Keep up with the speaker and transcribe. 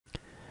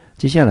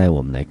接下来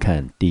我们来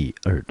看第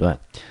二段。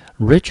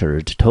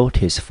Richard told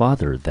his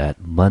father that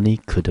money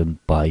couldn't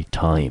buy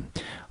time.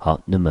 好，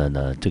那么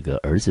呢，这个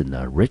儿子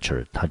呢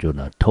 ，Richard 他就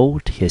呢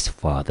told his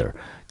father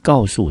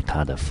告诉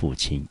他的父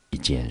亲一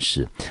件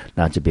事。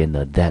那这边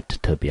呢 that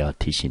特别要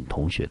提醒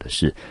同学的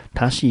是，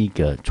它是一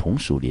个从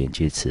属连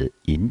接词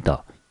引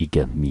导一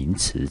个名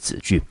词子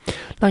句。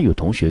那有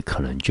同学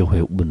可能就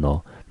会问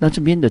哦，那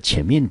这边的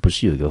前面不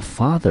是有一个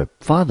father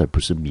不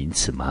是名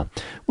词吗？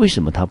为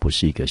什么它不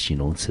是一个形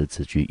容词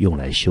子句用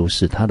来修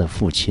饰他的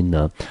父亲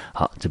呢？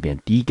好，这边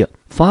第一个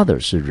father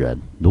是人，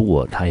如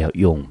果他要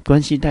用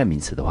关系代名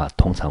词的话，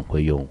通常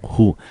会用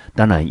who，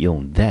 当然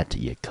用 that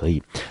也可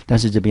以，但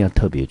是这边要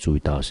特别注意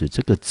到是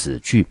这个子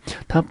句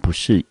它不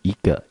是一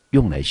个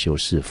用来修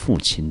饰父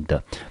亲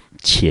的，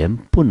钱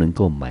不能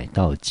够买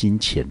到金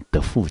钱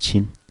的父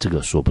亲，这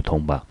个说不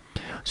通吧？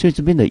所以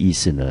这边的意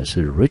思呢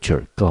是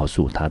Richard 告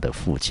诉他的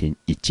父亲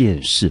一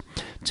件事，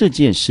这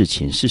件事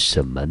情是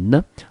什么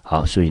呢？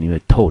好，所以因为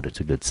told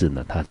这个字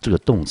呢，它这个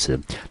动词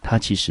它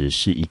其实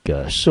是一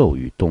个授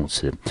予动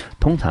词，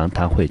通常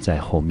它会在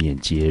后面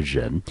接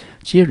人，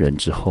接人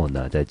之后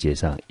呢再接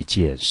上一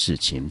件事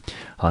情。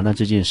好，那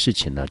这件事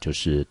情呢就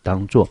是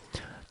当作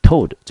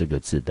told 这个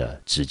字的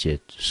直接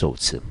受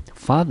词，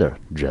 father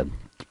人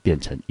变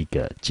成一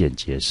个间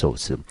接受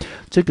词，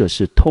这个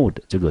是 told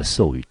这个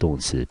授予动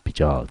词比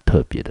较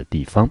特别的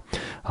地方。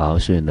好，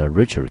所以呢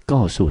Richard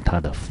告诉他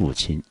的父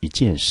亲一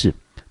件事，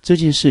这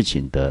件事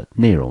情的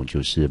内容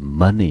就是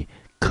money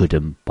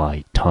couldn't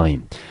buy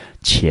time，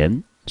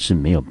 钱是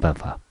没有办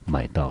法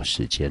买到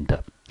时间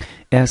的。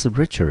As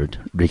Richard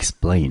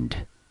explained,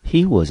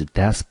 he was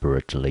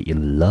desperately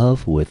in love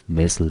with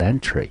Miss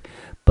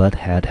Lantry,but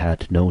had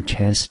no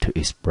chance to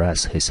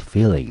express his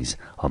feelings.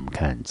 我们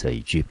看这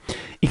一句，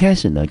一开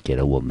始呢给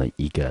了我们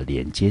一个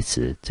连接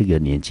词，这个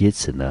连接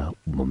词呢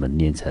我们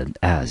念成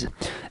as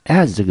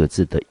这个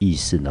字的意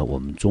思呢，我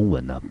们中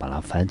文呢把它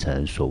翻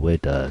成所谓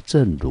的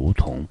正如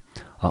同，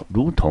好，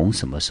如同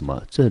什么什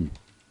么，正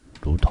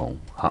如同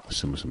好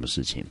什么什么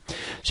事情，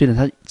所以呢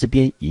它这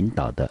边引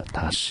导的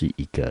它是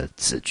一个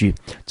子句，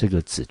这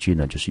个子句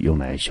呢就是用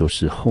来修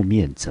饰后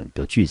面整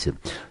个句子，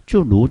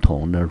就如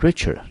同呢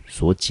Richard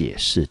所解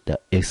释的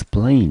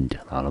explained。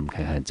 好了，我们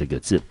看看这个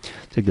字，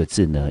这个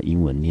字呢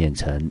英文念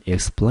成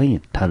explain，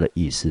 它的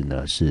意思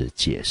呢是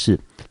解释，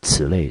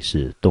此类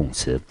是动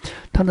词，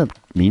它的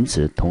名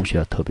词同学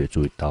要特别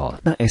注意到。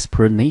那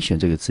explanation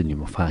这个字你有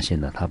没有发现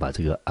呢，它把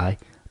这个 I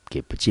给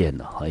不见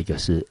了，好，一个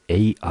是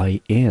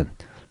AIN，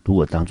如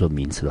果当作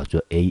名词的话，就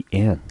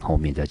an 后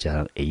面再加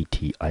上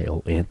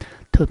ation，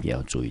 特别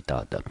要注意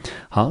到的。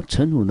好，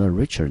诚如呢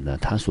Richard 呢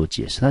他所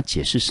解释，他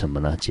解释什么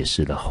呢？解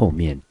释了后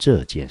面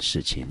这件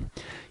事情。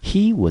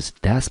He was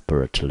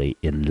desperately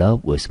in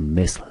love with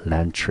Miss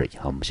Lantry。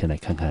 好，我们先来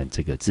看看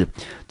这个字，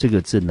这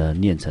个字呢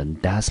念成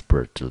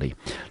desperately。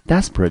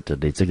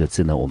 desperately 这个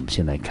字呢，我们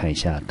先来看一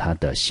下它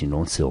的形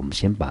容词，我们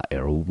先把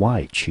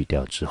ly 去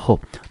掉之后，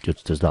就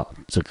知道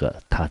这个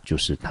它就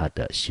是它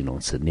的形容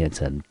词，念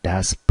成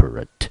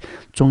desperate，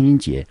 中音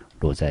节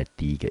落在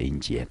第一个音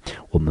节，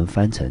我们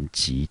翻成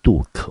极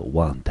度渴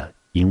望的，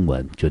英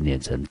文就念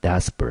成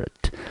desperate。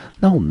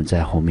 那我们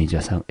在后面加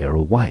上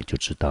ly 就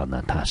知道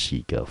呢它是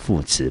一个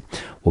副词，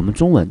我们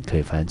中文可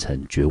以翻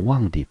成绝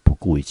望地、不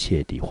顾一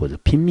切地或者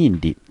拼命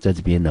地，在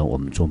这边呢我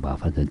们中文把它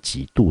翻成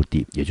极度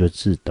地，也就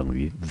是等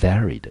于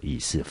very 的意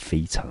思，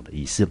非常的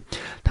意思。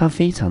他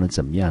非常的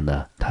怎么样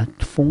呢？他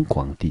疯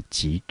狂地、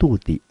极度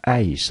地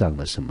爱上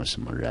了什么什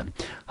么人。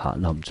好，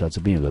那我们知道这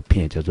边有个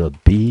片叫做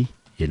be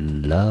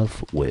in love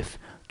with，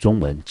中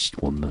文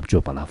我们就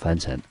把它翻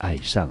成爱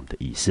上的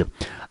意思。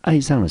爱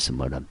上了什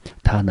么人？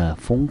他呢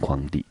疯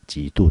狂地、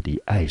极度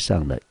地爱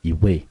上了一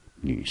位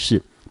女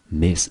士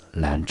Miss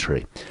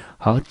Lantry。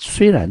 好，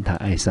虽然他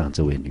爱上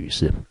这位女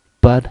士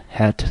but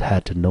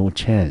had no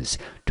chance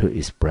to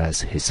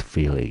express his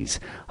feelings。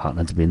 好，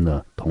那这边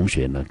呢同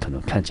学呢可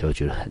能看起来会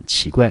觉得很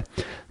奇怪，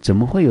怎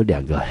么会有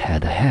两个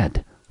had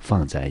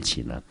放在一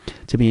起呢？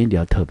这边一定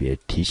要特别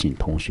提醒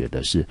同学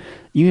的是，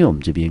因为我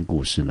们这边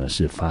故事呢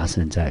是发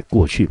生在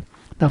过去，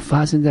那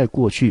发生在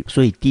过去，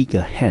所以第一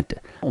个 had，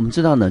 我们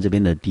知道呢，这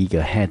边的第一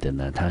个 had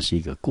呢，它是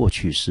一个过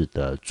去式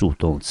的助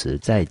动词，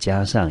再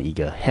加上一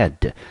个 had，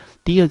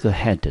 第二个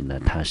had 呢，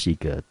它是一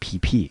个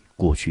PP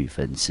过去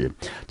分词，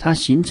它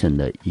形成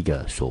了一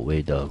个所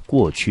谓的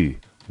过去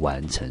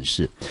完成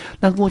式。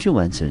那过去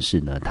完成式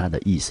呢，它的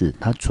意思，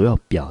它主要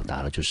表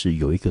达的就是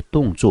有一个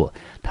动作，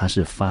它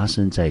是发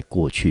生在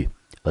过去，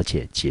而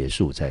且结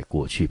束在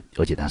过去，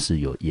而且它是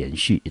有延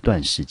续一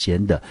段时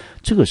间的，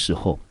这个时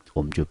候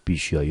我们就必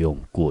须要用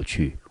过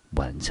去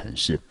完成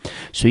式。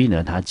所以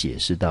呢他解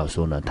释到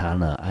说呢，他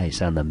呢爱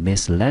上了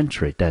Miss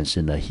Lantry， 但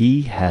是呢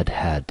he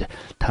had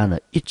他呢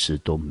一直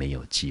都没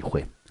有机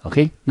会。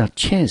 OK， 那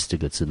chance 这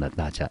个字呢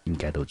大家应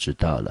该都知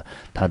道了，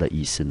它的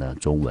意思呢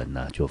中文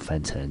呢就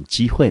翻成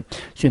机会，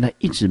所以他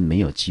一直没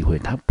有机会，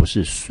他不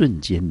是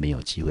瞬间没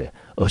有机会，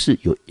而是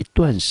有一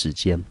段时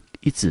间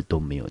一直都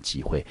没有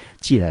机会。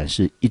既然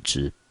是一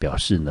直，表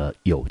示呢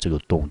有这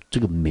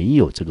个没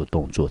有这个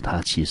动作，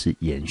它其实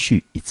延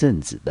续一阵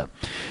子的。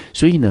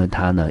所以呢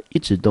他呢一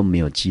直都没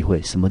有机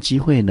会，什么机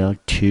会呢？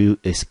 To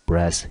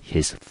express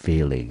his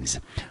feelings。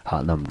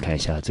 好，那我们看一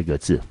下这个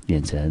字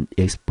念成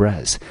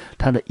express，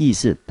 它的意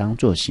思当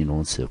作形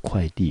容词，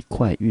快递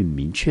快运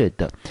明确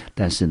的，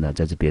但是呢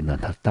在这边呢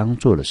它当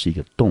作的是一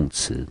个动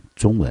词，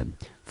中文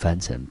翻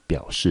成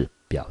表示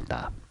表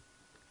达。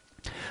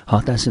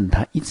好，但是呢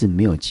他一直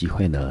没有机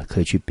会呢可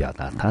以去表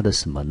达他的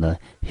什么呢？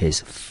 His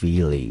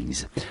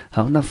feelings。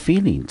 好，那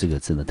feeling 这个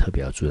字呢特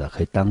别要注意到，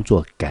可以当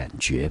作感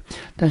觉，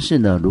但是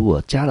呢如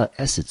果加了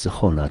s 之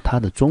后呢，它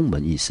的中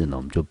文意思呢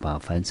我们就把它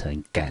翻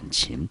成感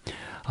情。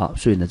好，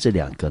所以呢这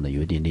两个呢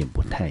有一点点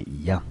不太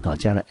一样。好，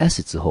加了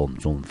s 之后我们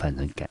中文翻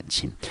成感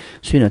情，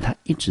所以呢他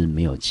一直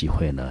没有机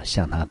会呢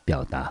向他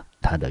表达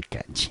他的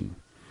感情。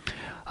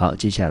好，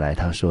接下来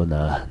他说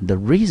呢 The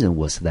reason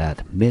was that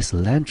Miss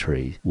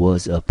Lantry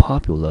was a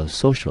popular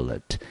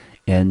socialite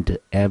and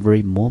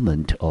every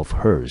moment of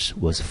hers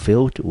was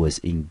filled with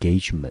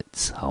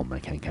engagements。 好，我们来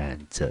看看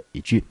这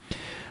一句。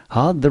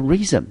好 The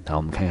reason。 好，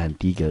我们看看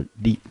第一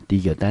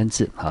个单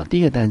字。好，第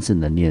一个单字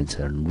呢念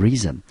成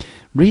reason。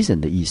 reason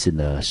的意思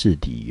呢是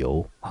理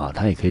由。好，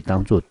它也可以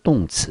当作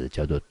动词，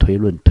叫做推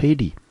论推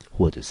理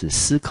或者是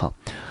思考。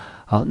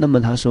好，那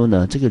么他说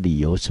呢这个理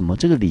由什么？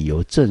这个理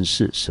由正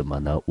是什么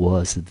呢？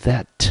 was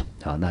that。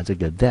 好，那这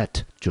个 that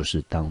就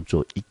是当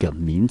作一个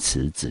名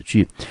词子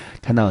句，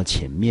看到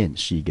前面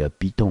是一个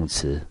be 动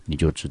词，你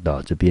就知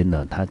道这边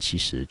呢它其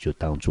实就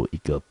当作一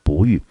个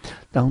补语，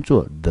当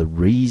作 the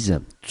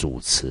reason 主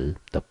词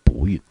的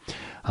补语。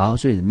好，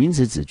所以名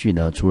词子句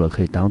呢除了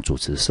可以当主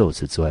词受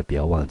词之外，不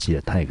要忘记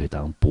了它也可以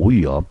当补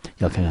语哦。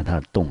要看看它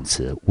的动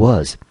词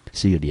was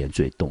是一个连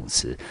缀动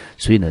词，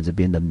所以呢这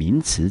边的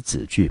名词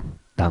子句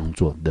当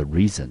作 the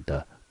reason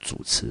的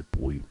主词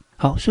补语。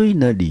好，所以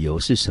呢理由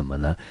是什么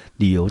呢？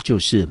理由就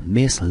是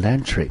Miss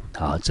Lantry。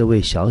 好，这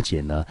位小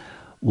姐呢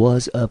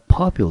was a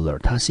popular，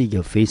 她是一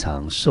个非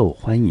常受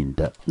欢迎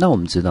的。那我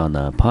们知道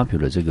呢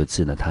popular 这个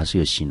字呢它是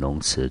一个形容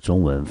词，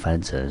中文翻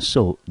成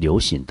流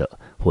行的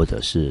或者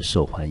是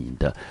受欢迎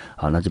的。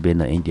好，那这边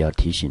呢 Andy 要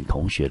提醒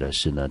同学的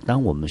是呢，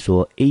当我们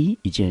说 A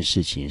一件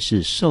事情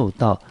是受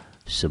到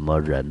什么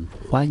人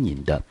欢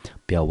迎的，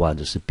不要忘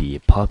了是 be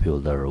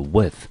popular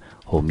with，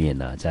后面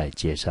呢再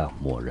接上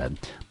某人，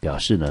表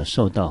示呢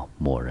受到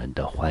某人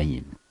的欢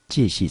迎，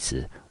介系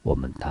词我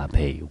们搭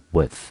配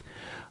with。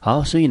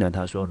 好，所以呢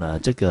他说呢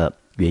这个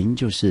原因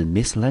就是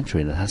Miss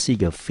Lantry 呢她是一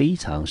个非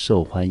常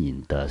受欢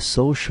迎的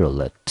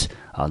socialite。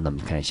 好，那我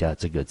们看一下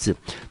这个字，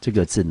这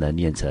个字呢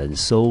念成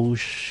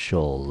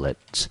socialite。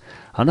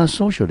 好，那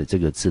socialite 这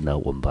个字呢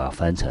我们把它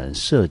翻成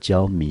社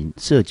交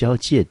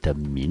界的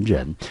名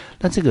人。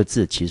那这个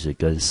字其实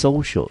跟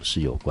social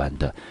是有关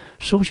的，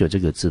 social 这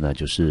个字呢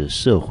就是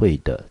社会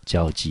的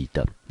交际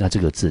的，那这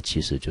个字其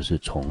实就是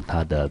从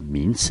它的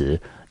名词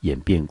演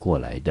变过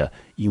来的，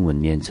英文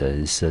念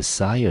成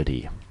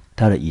society，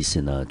 它的意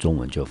思呢中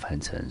文就翻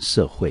成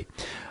社会。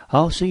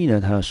好，所以呢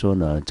他说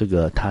呢这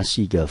个他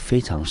是一个非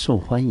常受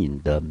欢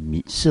迎的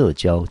社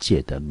交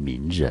界的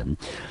名人。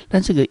但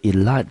这个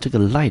elite 这个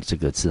light 这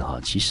个字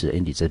其实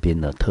Andy 这边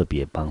呢特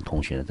别帮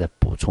同学呢再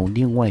补充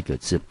另外一个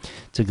字，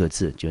这个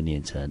字就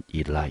念成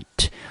elite。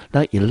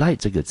 那 elite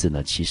这个字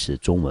呢其实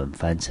中文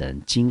翻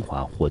成精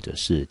华或者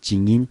是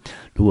精英。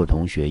如果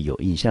同学有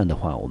印象的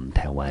话，我们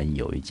台湾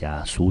有一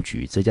家书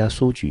局，这家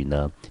书局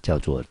呢叫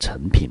做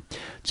诚品，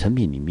诚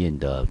品里面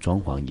的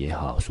装潢也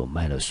好，所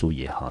卖的书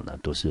也好呢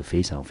都是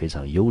非常非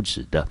常优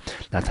质的。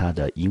那它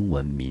的英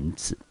文名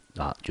字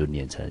就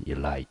念成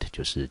elite，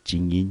 就是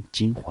精英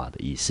精华的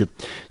意思。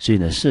所以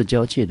呢社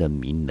交界的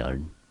名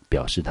人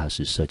表示他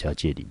是社交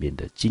界里面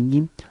的精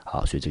英。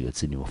好，所以这个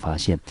字你会发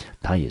现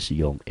它也是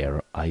用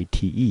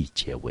lite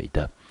结尾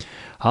的。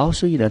好，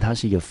所以呢他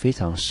是一个非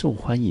常受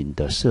欢迎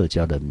的社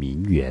交的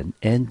名媛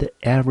and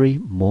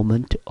every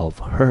moment of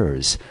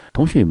hers。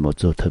 同学有没有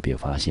做特别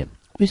发现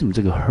为什么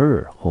这个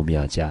her 后面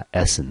要加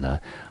s 呢？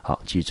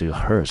好，其实这个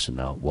hers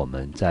呢我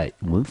们在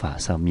文法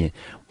上面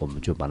我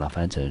们就把它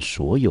翻成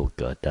所有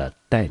格的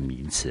代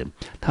名词，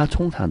它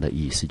通常的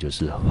意思就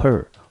是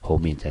her 后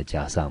面再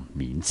加上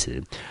名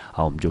词。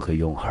好，我们就可以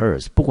用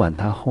hers， 不管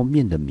它后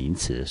面的名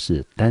词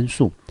是单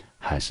数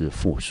还是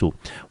复数，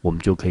我们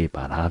就可以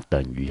把它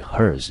等于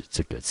hers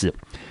这个字。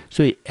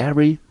所以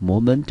every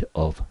moment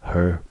of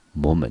her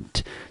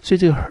moment， 所以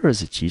这个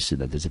hers 其实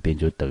呢在这边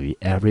就等于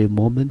every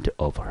moment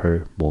of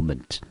her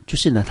moment， 就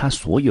是呢它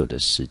所有的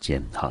时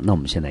间。好，那我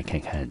们先来看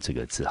看这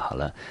个字好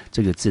了，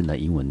这个字呢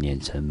英文念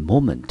成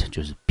moment，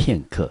 就是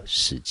片刻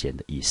时间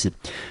的意思。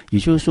也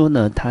就是说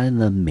呢它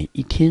呢每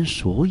一天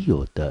所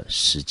有的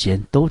时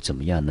间都怎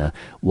么样呢？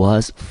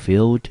 was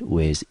filled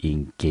with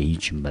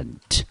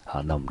engagement。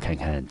 好，那我们看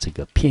看这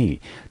个片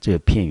语，这个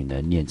片语呢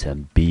念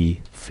成 be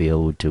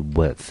filled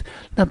with。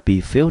 那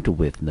be filled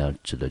with 呢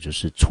指的就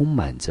是充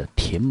满着着，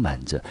填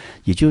满着。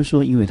也就是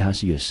说，因为它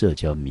是一个社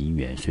交名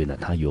媛，所以呢，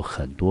它有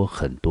很多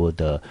很多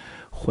的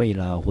会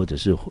啦，或者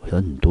是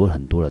很多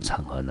很多的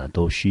场合呢，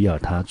都需要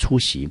他出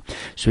席，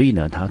所以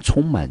呢，它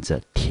充满着，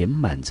填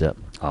满着。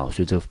所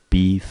以这个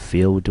be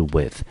filled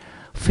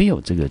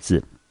with。fill 这个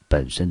字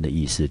本身的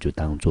意思就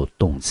当作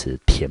动词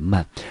填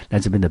满，那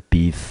这边的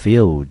be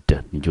filled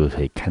你就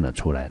可以看得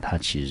出来，它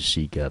其实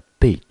是一个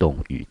被动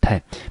语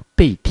态，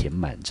被填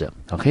满着。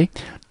OK，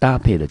 搭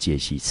配的介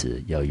系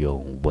词要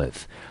用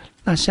with。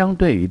那相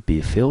对于 be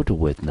filled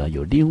with 呢，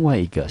有另外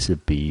一个是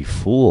be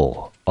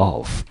full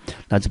of。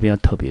那这边要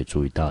特别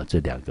注意到这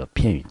两个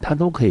片语，它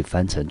都可以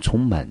翻成充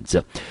满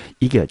着，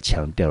一个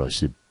强调的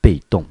是被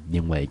动，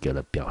另外一个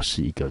呢表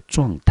示一个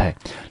状态。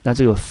那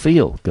这个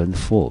fill 跟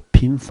full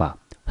拼法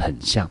很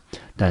像，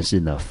但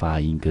是呢发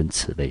音跟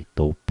词类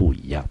都不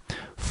一样。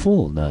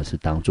full 呢是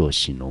当作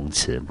形容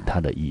词，它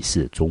的意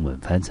思中文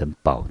翻成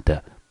饱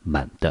的、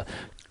满的。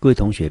各位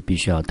同学必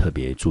须要特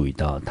别注意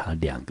到它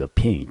两个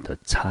片语的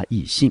差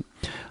异性。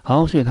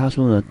好，所以他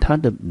说呢，他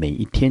的每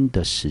一天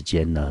的时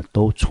间呢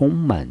都充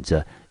满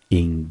着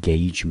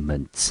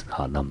engagements。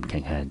好，那我们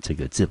看看这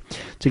个字，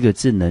这个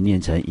字呢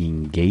念成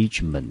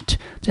engagement。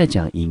在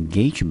讲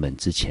engagement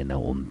之前呢，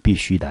我们必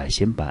须来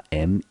先把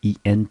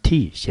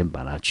ment 先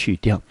把它去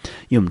掉，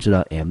因为我们知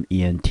道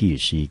ment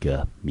是一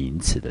个名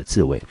词的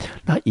字尾。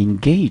那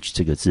engage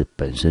这个字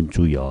本身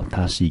注意哦，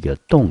它是一个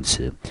动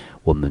词，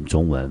我们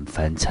中文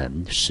翻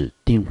成使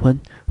订婚，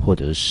或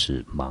者是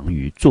使忙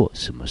于做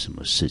什么什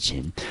么事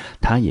情，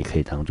它也可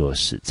以当作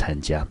使参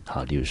加。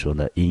好，例如说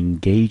呢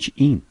engage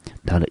in，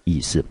 它的意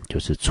思就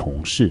是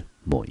从事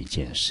某一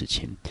件事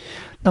情。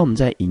那我们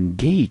在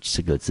engage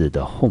这个字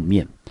的后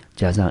面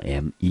加上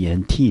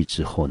ment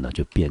之后呢，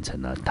就变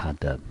成了它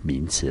的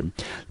名词。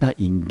那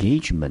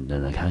engagement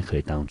呢，它可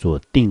以当作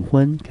订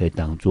婚，可以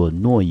当作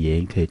诺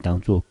言，可以当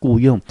作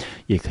雇用，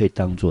也可以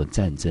当作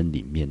战争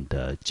里面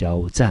的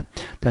交战。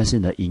但是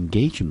呢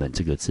engagement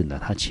这个字呢，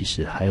它其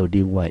实还有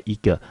另外一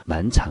个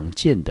蛮常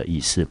见的意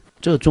思。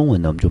这个中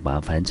文呢，我们就把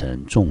它翻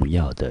成重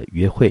要的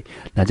约会。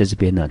那在这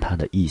边呢，它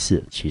的意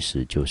思其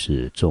实就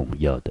是重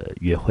要的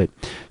约会。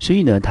所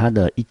以呢，它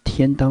的一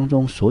天当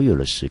中所有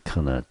的时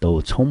刻呢，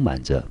都充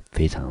满着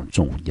非常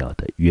重要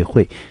的约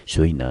会。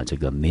所以呢，这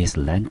个 Miss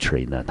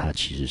Lantry 呢，她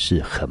其实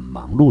是很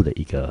忙碌的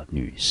一个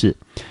女士。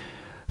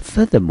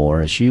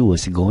Furthermore, she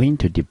was going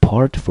to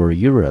depart for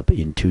Europe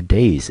in 2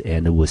 days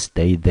and would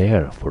stay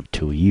there for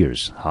 2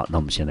 years. 好，那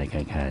我们先来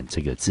看看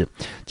这个字。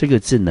这个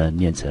字呢，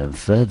念成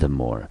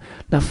furthermore。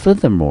那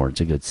furthermore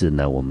这个字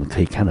呢，我们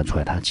可以看得出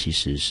来，它其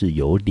实是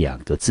由两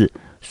个字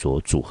所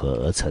组合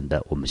而成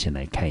的。我们先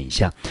来看一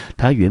下，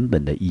它原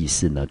本的意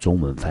思呢，中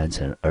文翻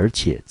成而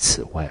且、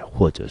此外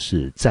或者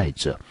是再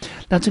者。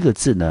那这个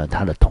字呢，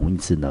它的同义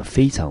字呢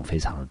非常非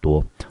常的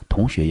多。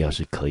同学要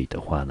是可以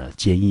的话呢，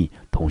建议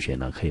同学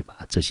呢可以把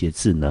这些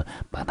字呢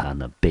把它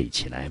呢背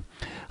起来。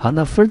好，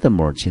那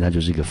furthermore 其实它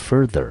就是一个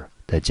further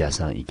再加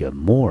上一个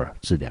more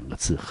这两个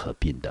字合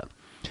并的。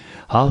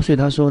好，所以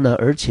他说呢，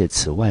而且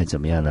此外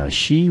怎么样呢？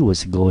 She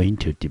was going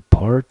to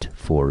depart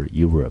for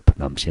Europe。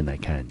 那我们先来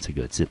看这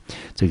个字，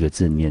这个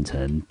字念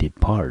成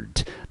depart。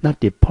 那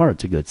depart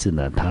这个字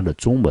呢，它的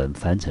中文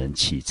翻成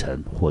启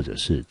程或者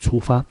是出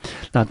发。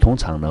那通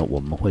常呢，我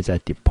们会在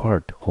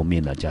depart 后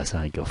面呢加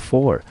上一个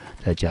for，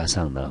 再加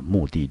上呢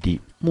目的地。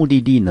目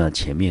的地呢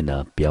前面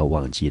呢不要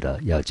忘记了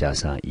要加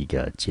上一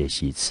个介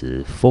系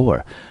词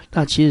for。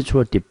 那其实除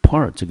了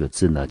depart 这个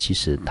字呢，其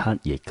实它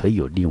也可以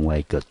有另外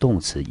一个动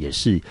词，也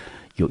是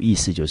有意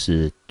思，就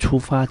是出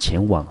发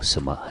前往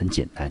什么，很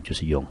简单，就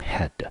是用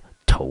head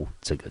头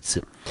这个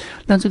字。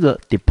那这个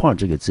depart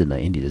这个字呢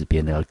Andy 在这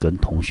边呢要跟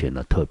同学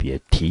呢特别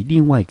提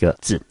另外一个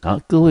字。然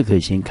后各位可以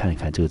先看一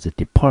看这个字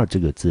depart 这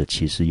个字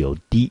其实由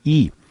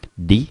de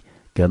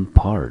跟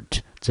part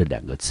这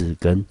两个字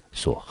根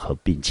所合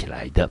并起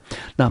来的。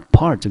那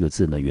part 这个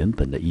字呢，原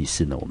本的意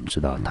思呢，我们知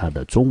道它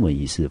的中文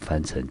意思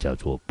翻成叫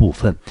做部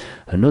分。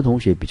很多同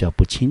学比较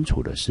不清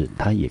楚的是，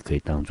它也可以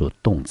当作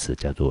动词，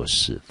叫做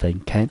使分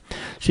开。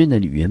所以呢，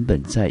你原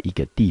本在一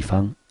个地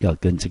方要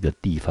跟这个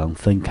地方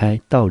分开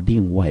到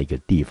另外一个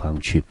地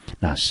方去，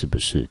那是不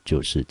是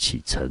就是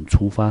启程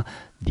出发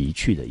离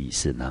去的意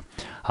思呢？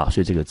好，所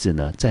以这个字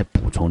呢再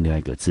补充另外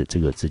一个字，这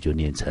个字就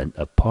念成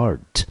apart。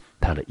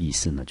它的意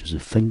思呢，就是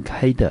分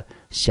开的、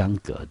相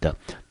隔的，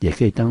也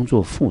可以当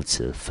作副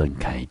词分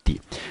开地。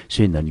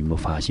所以呢，你有没有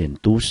发现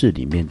都市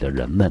里面的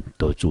人们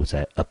都住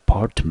在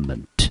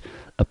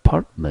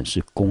apartment？apartment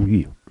是公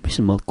寓。为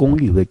什么公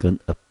寓会跟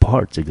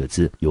apart 这个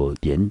字有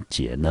连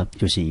结呢？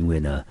就是因为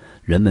呢，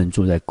人们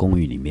住在公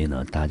寓里面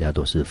呢，大家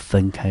都是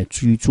分开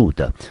居住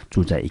的，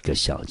住在一个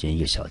小间一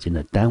个小间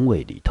的单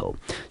位里头。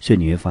所以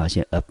你会发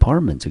现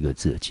apartment 这个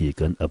字其实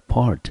跟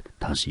apart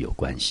它是有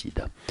关系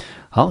的。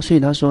好，所以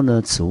他说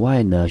呢，此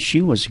外呢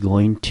she was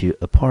going to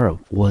apart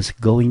was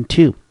going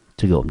to，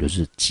 这个我们就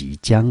是即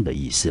将的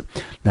意思。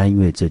那因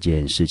为这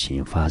件事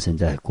情发生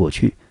在过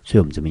去，所以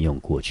我们这边用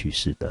过去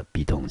式的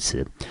be 动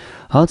词。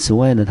好，此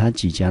外呢，他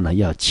即将呢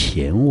要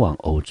前往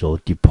欧洲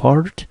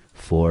depart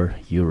for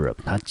Europe，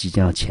 他即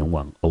将要前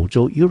往欧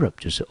洲 ，Europe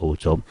就是欧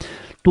洲。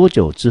多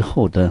久之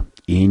后呢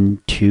 ？In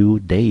 2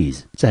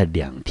 days， 在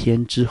2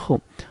天之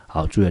后。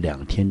好，注意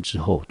2天之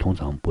后，通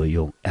常不会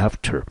用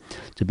after，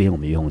 这边我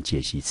们用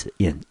介系词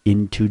in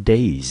 2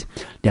 days，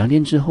 2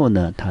天之后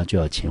呢，他就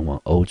要前往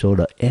欧洲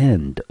了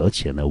 ，and 而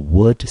且呢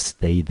would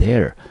stay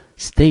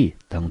there。stay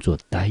当作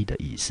待的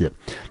意思，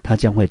他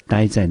将会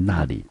待在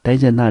那里，待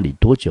在那里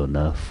多久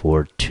呢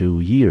 ？For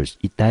 2 years，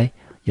 一待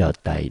要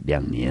待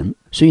2年。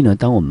所以呢，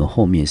当我们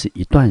后面是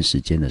一段时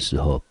间的时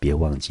候，别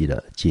忘记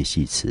了介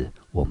系词，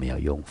我们要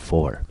用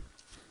for。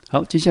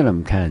好，接下来我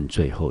们看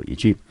最后一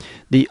句。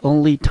The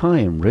only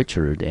time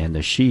Richard and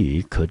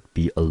she could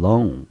be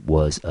alone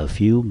was a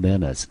few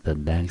minutes the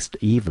next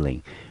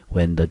evening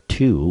when the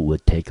two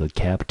would take a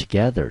cab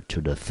together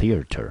to the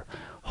theater.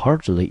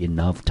 Hardly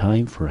enough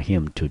time for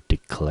him to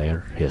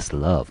declare his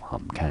love. 好，我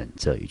们看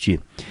这一句。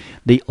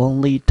The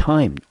only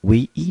time，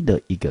 唯一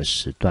的一个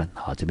时段。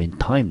好，这边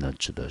time 呢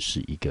指的是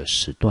一个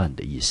时段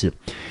的意思。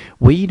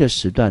唯一的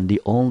时段 ，the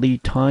only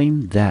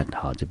time that，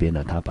 好，这边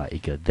呢他把一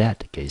个 that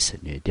给省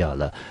略掉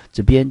了。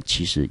这边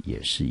其实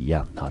也是一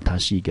样，好，它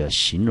是一个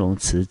形容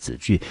词子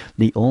句。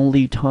The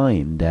only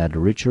time that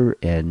Richard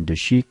and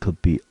she could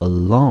be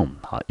alone，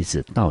 好，一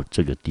直到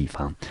这个地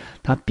方，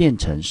它变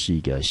成是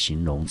一个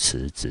形容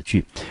词子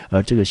句。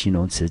而这个形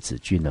容词子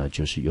句呢，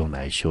就是用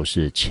来修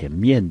饰前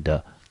面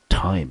的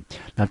time。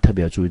那特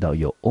别要注意到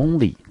有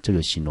only 这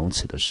个形容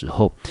词的时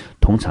候，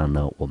通常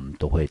呢我们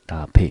都会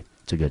搭配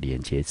这个连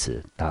接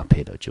词，搭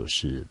配的就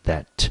是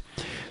that。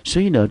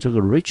所以呢，这个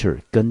Richard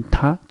跟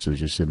他指的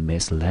就是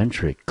Miss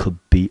Lantry could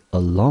be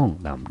alone。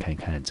那我们看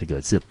看这个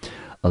字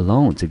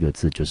 ，alone 这个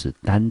字就是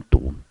单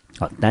独。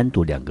好，单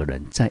独2个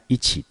人在一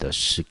起的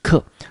时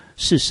刻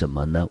是什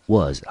么呢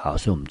 ？Was。 好，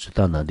所以我们知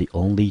道呢 ，the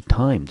only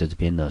time 在这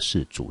边呢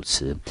是主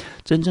词，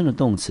真正的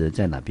动词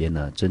在哪边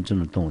呢？真正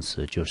的动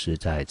词就是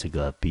在这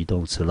个 be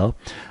动词咯。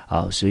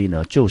好，所以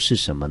呢就是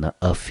什么呢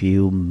 ？A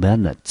few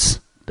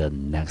minutes。The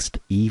next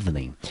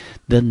evening，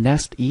 the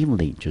next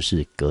evening 就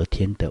是隔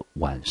天的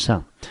晚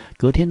上。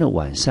隔天的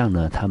晚上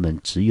呢，他们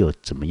只有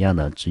怎么样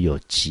呢？只有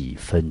几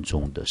分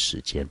钟的时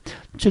间，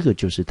这个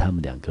就是他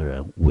们2个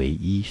人唯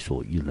一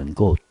所能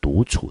够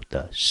独处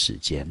的时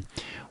间。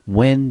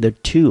When the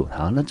two，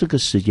 好，那这个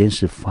时间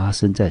是发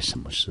生在什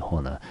么时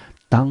候呢？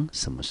当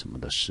什么什么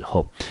的时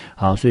候。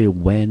好，所以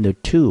when the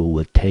two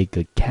would take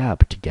a cab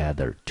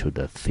together to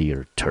the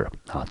theater。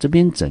 好，这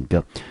边整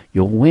个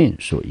由 when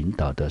所引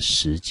导的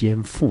时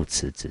间副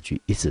词子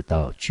句一直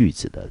到句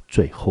子的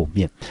最后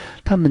面，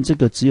他们这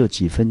个只有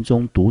几分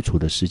钟独处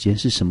的时间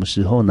是什么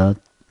时候呢？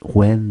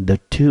 When the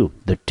two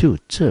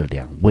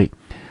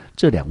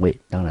这两位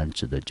当然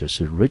指的就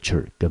是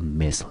Richard 跟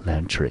Miss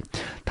Lantry，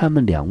 他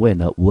们2位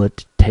呢 would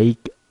take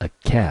a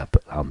cab。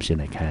 好，我们先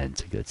来看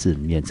这个字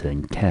念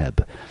成 cab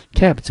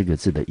这个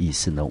字的意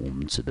思呢，我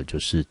们指的就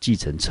是计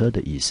程车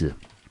的意思。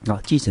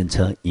计程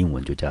车英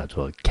文就叫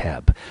做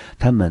cab，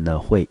 他们呢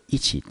会一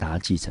起搭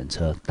计程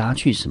车，搭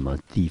去什么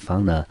地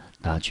方呢？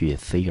搭去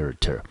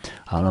theater。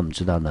 好，那我们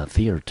知道呢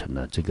theater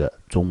呢这个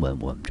中文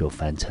我们就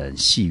翻成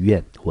戏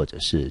院或者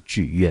是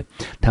剧院，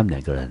他们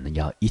2个人呢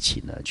要一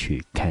起呢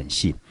去看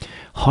戏。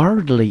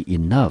Hardly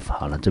enough，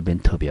 好了，这边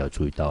特别要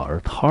注意到，而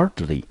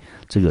hardly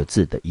这个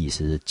字的意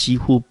思是几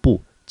乎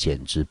不，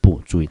简直不，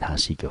注意它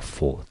是一个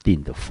否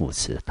定的副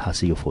词，它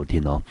是一个否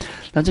定哦。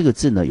那这个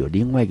字呢有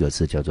另外一个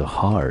字叫做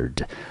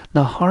hard，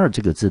 那 hard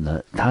这个字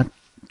呢它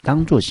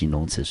当作形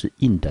容词是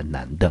硬的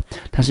难的，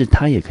但是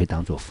它也可以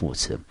当作副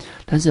词。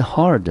但是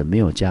hard 没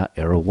有加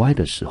ly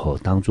的时候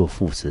当作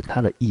副词，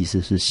它的意思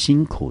是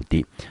辛苦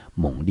的、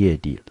猛烈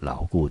的、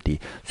牢固的。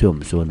所以我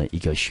们说呢，一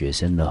个学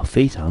生呢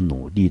非常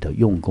努力的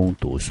用功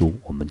读书，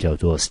我们叫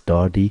做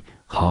study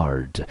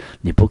hard。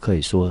 你不可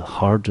以说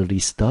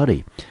hardly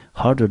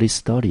study。Hardly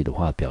study 的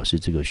话，表示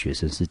这个学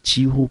生是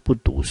几乎不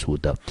读书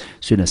的。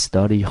所以呢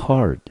 ，study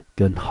hard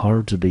跟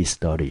hardly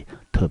study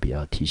特别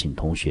要提醒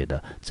同学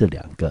的，这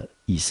2个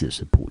意思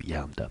是不一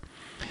样的。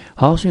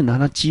好，所以呢，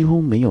他几乎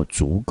没有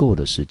足够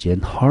的时间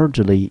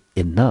 ，hardly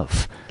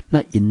enough。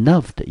那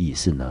enough 的意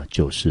思呢，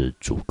就是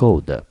足够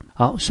的。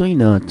好，所以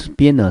呢，这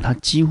边呢，他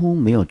几乎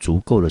没有足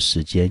够的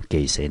时间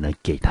给谁呢？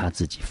给他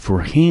自己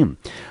 ，for him。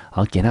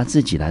好，给他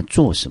自己来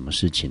做什么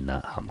事情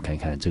呢？好，我们看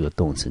看这个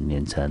动词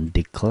念成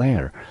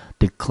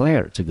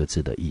declare。declare 这个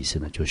字的意思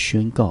呢，就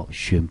宣告、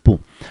宣布。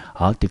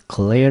好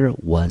 ，declare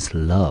one's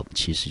love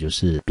其实就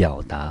是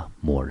表达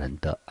某人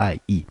的爱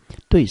意，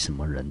对什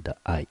么人的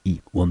爱意。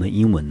我们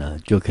英文呢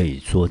就可以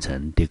说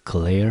成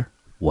declare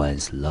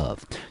one's love。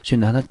所以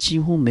呢，他几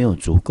乎没有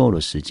足够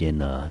的时间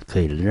呢，可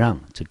以让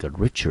这个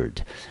Richard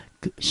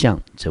向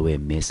这位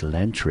Miss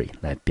Lantry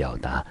来表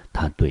达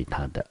他对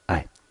他的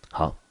爱。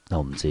好，那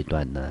我们这一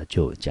段呢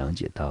就讲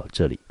解到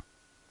这里。